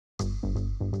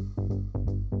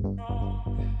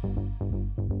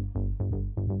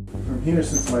from here,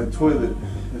 since my toilet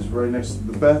is right next to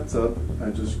the bathtub, I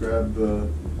just grab the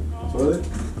toilet,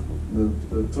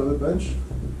 the toilet bench,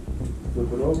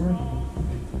 flip it over,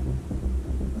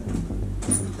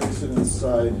 place it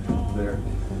inside there.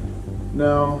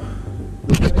 Now,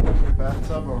 depending on your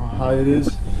bathtub or how high it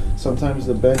is, sometimes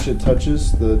the bench, it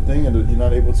touches the thing and you're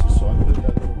not able to, so I put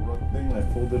that little rug thing, I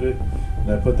folded it,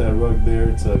 and I put that rug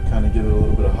there to kind of give it a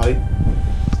little bit of height,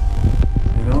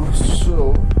 you know,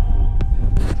 so,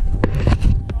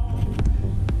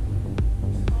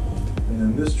 and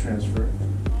then this transfer,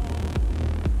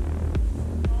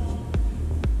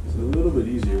 it's a little bit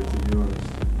easier, to be honest.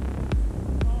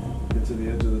 Get to the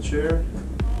edge of the chair,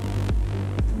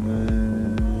 and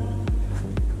then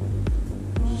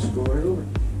just go right over.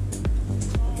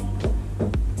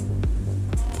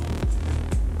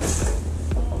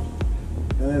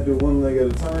 And I do one leg at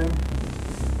a time,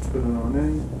 put it on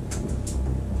in.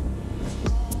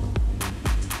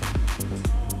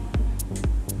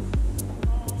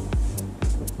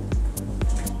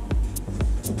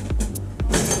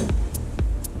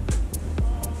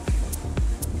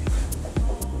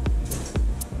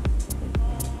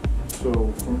 So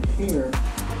from here,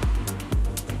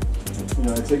 you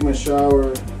know, I take my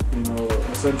shower, you know,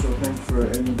 essential thing for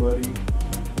anybody,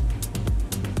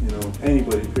 you know,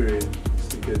 anybody, period, is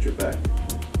to get your back.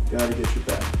 Gotta get your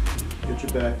back. Get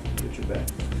your back, get your back.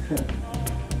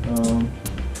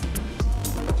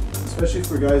 Especially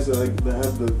for guys that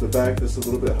have the back that's a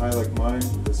little bit high like mine,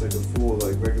 that's like a full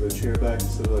like regular chair back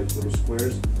instead of like little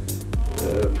squares.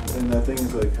 And that thing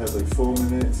is like has like foam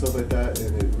in it and stuff like that,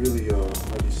 and it really how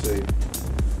do you say,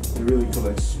 it really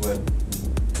collects sweat.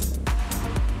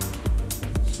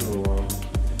 So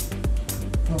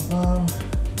I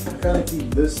kind of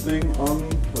keep this thing on me,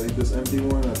 like this empty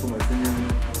one. I put my finger in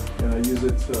it and I use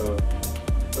it to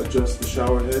adjust the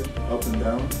shower head up and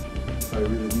down if I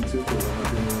really need to, because I'm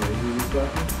not doing any use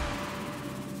back.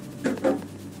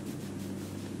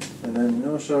 And then, you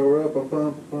know, shower up,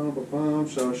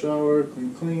 shower,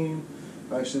 clean.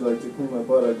 I actually like to clean my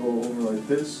butt. I go over like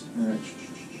this and I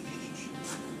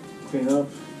clean up.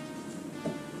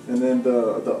 And then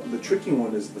the tricky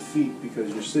one is the feet,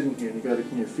 because you're sitting here and you got to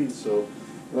clean your feet. So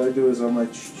what I do is I'm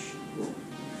used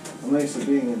to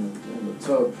being in the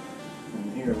tub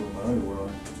in here with my underwear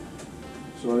on.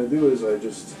 So what I do is I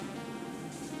just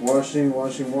washing,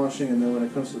 and then when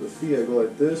it comes to the feet, I go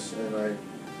like this and I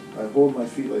hold my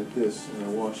feet like this and I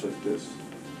wash like this.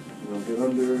 You know, get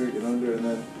under, and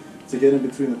then to get in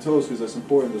between the toes, because that's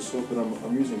important, the soap that I'm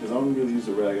using, because I don't really use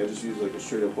a rag, I just use like a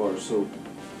straight up bar of soap.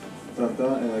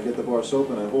 And I get the bar of soap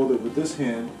and I hold it with this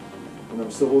hand, and I'm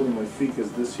still holding my feet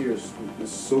because this here is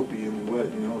soapy and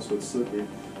wet, you know, so it's slippery.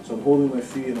 So I'm holding my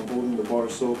feet and I'm holding the bar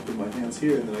of soap with my hands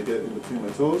here, and then I get in between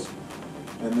my toes.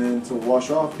 And then to wash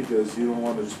off, because you don't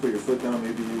want to just put your foot down,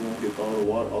 maybe you won't get all the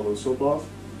water, all the soap off.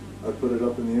 I put it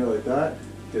up in the air like that,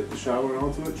 get the shower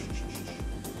onto it.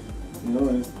 You know,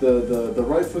 and the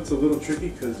right foot's a little tricky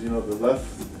because, you know, the left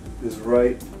is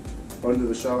right under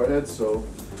the shower head. So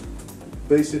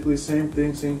basically same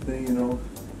thing, you know,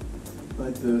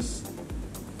 like this.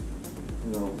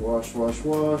 You know, wash, bar of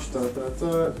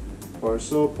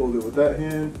soap, hold it with that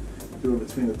hand, do it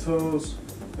between the toes.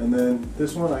 And then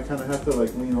this one I kind of have to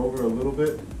like lean over a little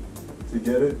bit to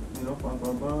get it, you know,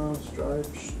 it's dry,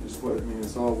 it's what I mean,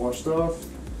 it's all washed off,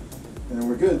 and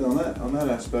we're good on that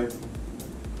aspect.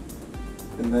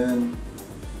 And then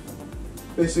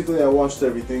basically I washed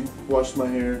everything, washed my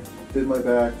hair, did my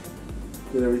back,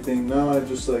 did everything. Now I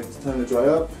just like, it's time to dry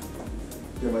up,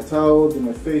 get my towel, do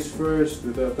my face first,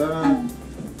 do my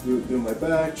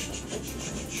back,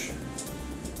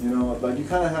 you know, like you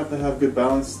kind of have to have good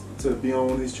balance to be on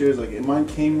one of these chairs. Like mine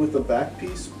came with a back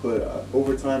piece, but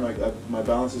over time my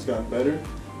balance has gotten better,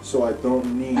 so I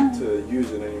don't need to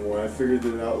use it anymore. I figured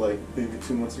it out like maybe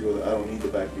 2 months ago that I don't need the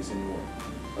back piece anymore.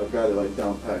 I've got it like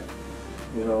down packed,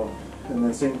 you know. And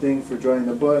then same thing for drying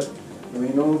the butt,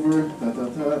 lean over,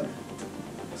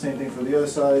 Same thing for the other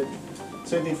side.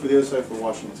 Same thing for the other side for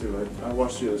washing too. I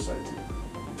wash the other side too.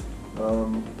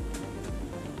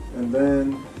 And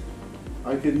then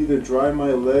I could either dry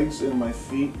my legs and my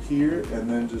feet here and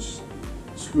then just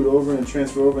scoot over and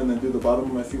transfer over and then do the bottom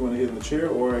of my feet when I get in the chair,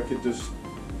 or I could just,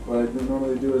 what I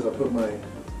normally do is I put my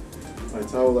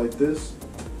towel like this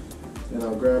and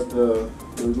I'll grab the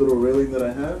little railing that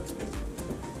I have,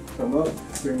 come up,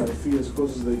 bring my feet as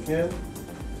close as they can,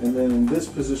 and then in this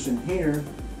position here,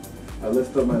 I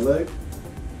lift up my leg,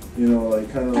 you know, like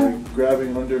kind of like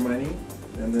grabbing under my knee,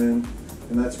 and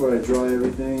that's where I dry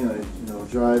everything. I, you know,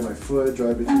 dry my foot,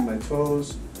 dry between my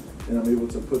toes, and I'm able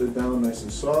to put it down nice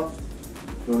and soft.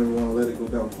 Don't ever want to let it go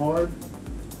down hard.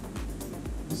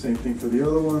 Same thing for the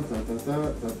other one.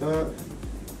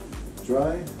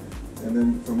 Dry. And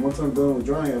then from once I'm done with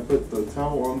drying, I put the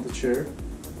towel on the chair.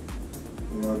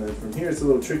 You know, and then from here it's a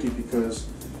little tricky because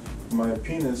my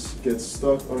penis gets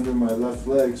stuck under my left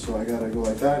leg, so I gotta go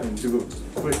like that and do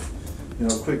a quick,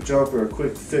 quick jump or a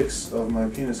quick fix of my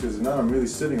penis, because now I'm really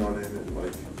sitting on it and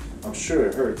like I'm sure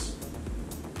it hurts.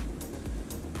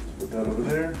 Put that over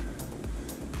there.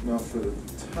 Now for the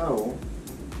towel.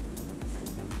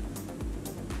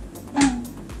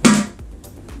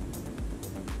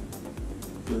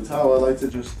 For the towel, I like to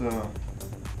just kind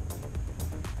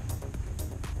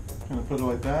of put it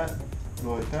like that,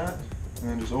 go like that, and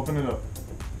then just open it up.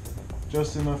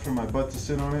 Just enough for my butt to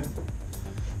sit on it,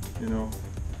 you know.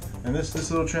 And this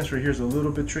little transfer here is a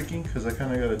little bit tricky because I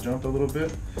kind of got to jump a little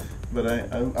bit. But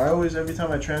I always, every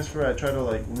time I transfer, I try to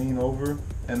like lean over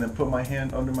and then put my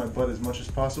hand under my butt as much as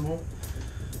possible.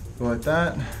 Go like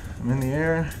that, I'm in the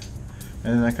air,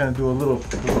 and then I kind of do a little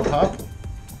hop.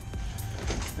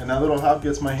 And that little hop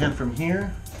gets my hand from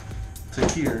here to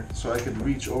here, so I could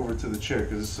reach over to the chair,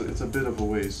 because it's a bit of a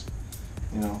ways,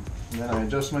 you know. And then I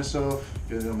adjust myself,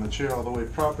 get it on the chair all the way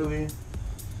properly,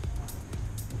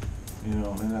 you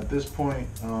know. And at this point,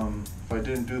 if I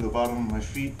didn't do the bottom of my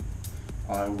feet,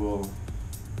 I will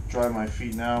dry my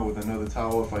feet now with another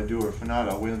towel if I do, or if not,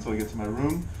 I'll wait until I get to my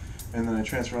room, and then I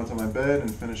transfer onto my bed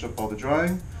and finish up all the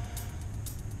drying.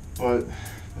 But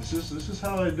this is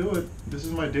how I do it. This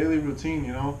is my daily routine,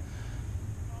 you know.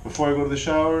 Before I go to the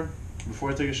shower,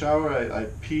 before I take a shower, I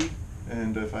pee,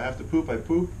 and if I have to poop, I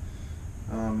poop.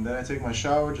 Then I take my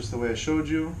shower just the way I showed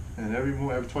you, and every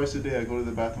twice a day I go to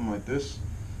the bathroom like this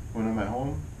when I'm at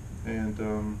home. And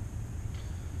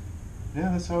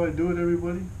yeah, that's how I do it,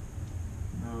 everybody.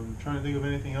 I'm trying to think of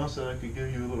anything else that I could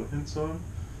give you a little hints on,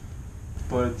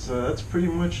 but that's pretty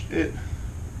much it.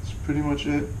 That's pretty much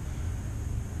it.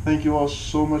 Thank you all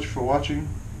so much for watching.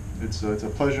 It's a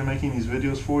pleasure making these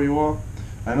videos for you all.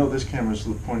 I know this camera's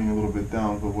pointing a little bit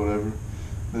down, but whatever.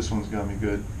 This one's got me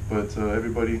good. But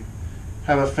everybody,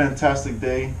 have a fantastic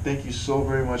day. Thank you so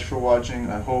very much for watching.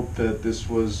 I hope that this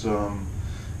was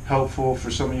helpful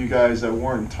for some of you guys that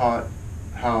weren't taught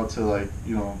how to, like,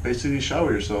 you know, basically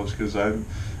shower yourselves, because I've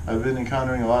been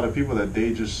encountering a lot of people that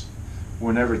they just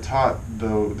were never taught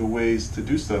the ways to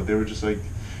do stuff. They were just like,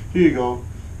 here you go,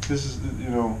 this is, you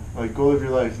know, like, go live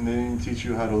your life, and they didn't teach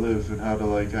you how to live and how to,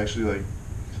 like, actually, like,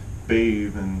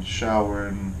 bathe and shower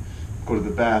and go to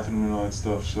the bathroom and all that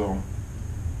stuff. So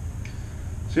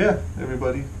yeah,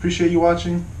 everybody, appreciate you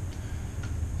watching.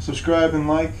 Subscribe and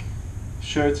like,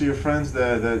 share it to your friends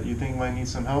that you think might need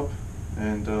some help.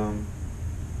 And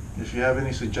if you have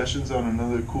any suggestions on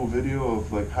another cool video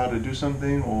of like how to do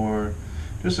something, or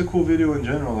just a cool video in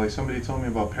general, like somebody told me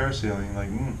about parasailing, like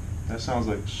that sounds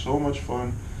like so much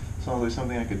fun. Sounds like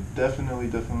something I could definitely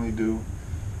do.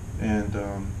 And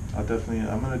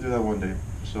I'm gonna do that one day.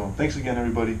 So thanks again,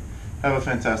 everybody. Have a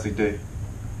fantastic day.